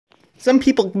Some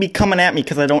people be coming at me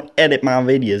because I don't edit my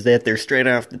videos, that they're straight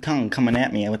off the tongue coming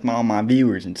at me with all my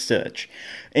viewers and such.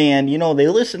 And, they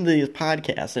listen to these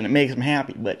podcasts and it makes them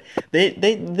happy, but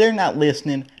they're not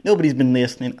listening. Nobody's been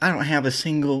listening. I don't have a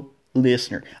single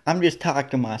listener. I'm just talking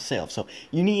to myself. So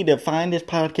you need to find this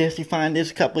podcast. You find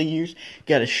this a couple of years. You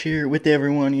got to share it with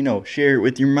everyone. Share it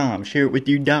with your mom. Share it with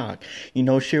your dog.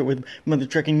 Share it with Mother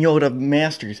Trucking Yoda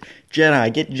Masters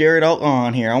Jedi. Get Jared Outlaw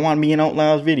on here. I want to be in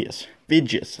Outlaw's videos.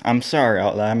 I'm sorry,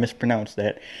 Outlaw. I mispronounced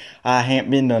that. I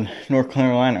haven't been to North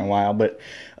Carolina in a while, but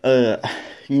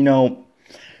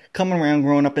coming around,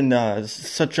 growing up in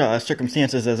such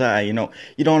circumstances as I, you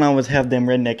don't always have them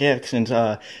redneck accents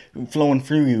flowing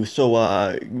through you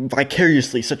so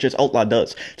vicariously, such as Outlaw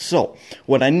does. So,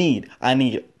 what I need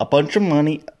a bunch of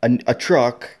money, a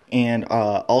truck, and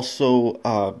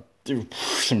also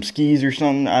some skis or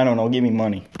something. I don't know, give me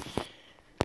money.